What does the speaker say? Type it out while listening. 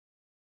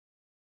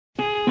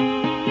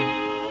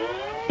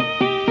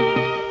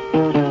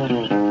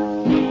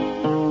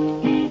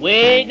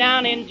Way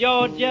down in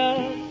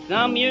Georgia,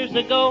 some years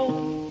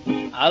ago,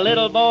 a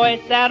little boy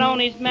sat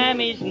on his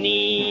mammy's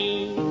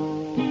knee.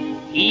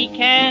 He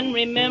can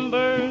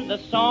remember the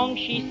song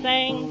she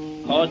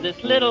sang, 'cause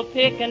this little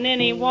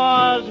pickaninny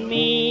was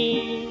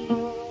me.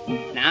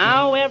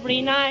 Now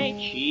every night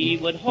she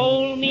would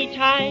hold me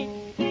tight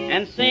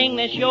and sing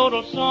this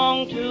yodel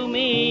song to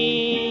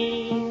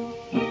me.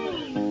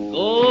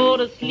 Go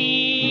to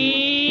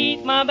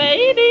sleep, my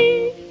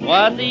baby,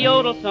 was the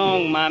yodel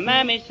song my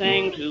mammy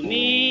sang to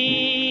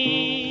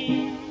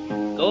me.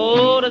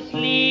 Go to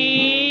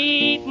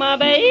sleep, my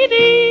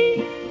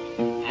baby,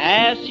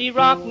 as she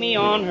rocked me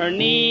on her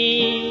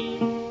knee.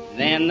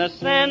 Then the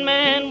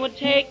Sandman would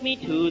take me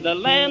to the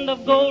land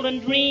of golden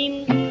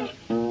dreams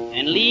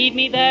and leave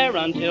me there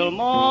until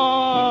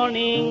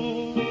morning.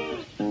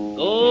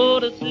 Go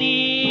to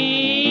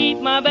sleep,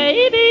 my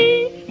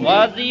baby,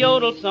 was the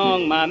yodel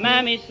song my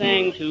mammy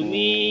sang to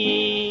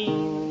me.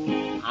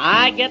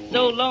 I get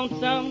so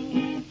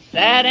lonesome,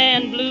 sad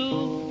and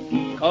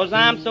blue, 'cause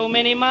I'm so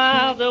many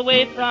miles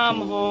away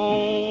from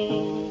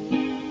home.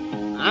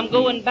 I'm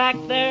going back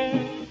there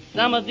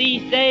some of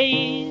these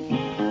days,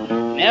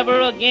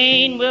 never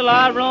again will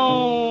I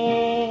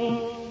roam.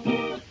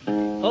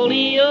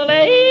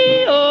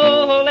 Holy-o-lay,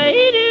 oh,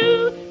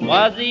 holy-doo,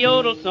 was the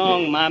yodel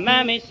song my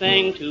mammy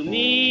sang to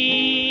me.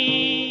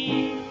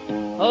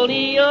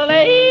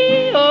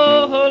 Holy-o-lay,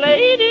 oh,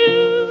 holy-doo,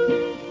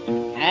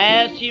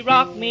 as she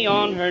rocked me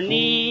on her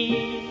knee.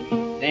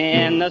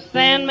 Then the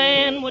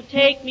Sandman would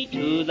take me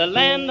to the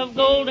land of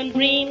golden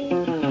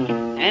dreams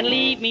and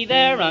leave me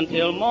there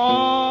until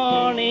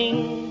morning.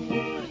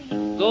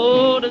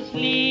 Go to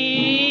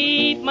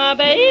sleep, my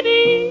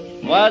baby,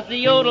 was the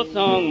yodel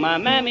song my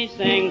mammy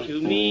sang to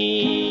me.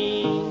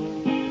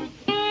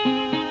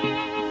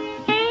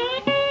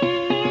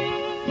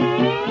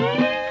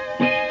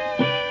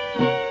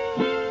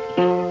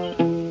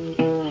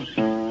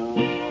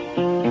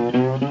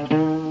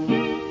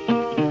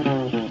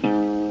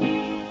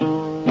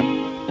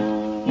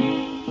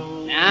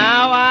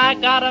 Now I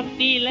got a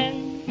feeling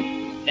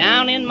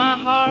down in my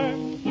heart,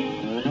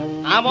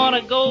 I want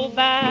to go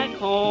back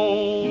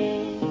home,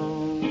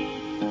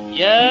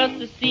 just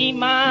to see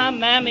my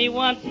mammy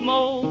once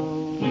more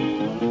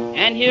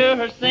and hear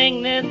her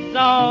sing this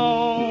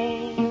song.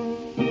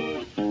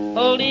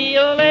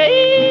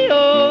 Holy-o-lay,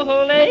 oh,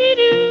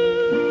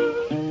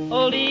 holy-doo,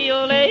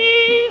 holy-o-lay,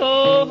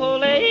 oh,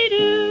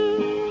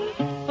 holy-doo,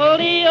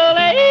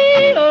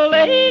 holy-o-lay, oh,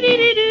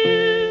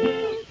 lady-dee-doo,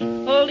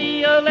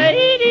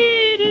 holy-o-lay-dee-doo.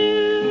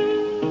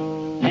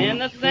 And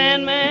the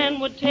Sandman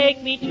would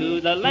take me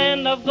to the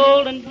land of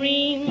golden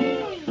dreams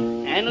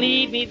and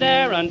leave me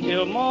there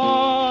until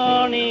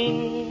morning.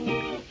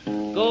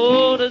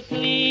 Go to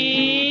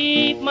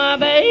sleep, my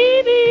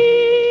baby,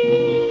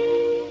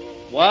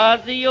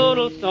 was the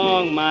yodel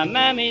song my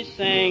mammy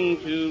sang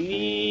to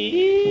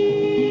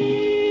me.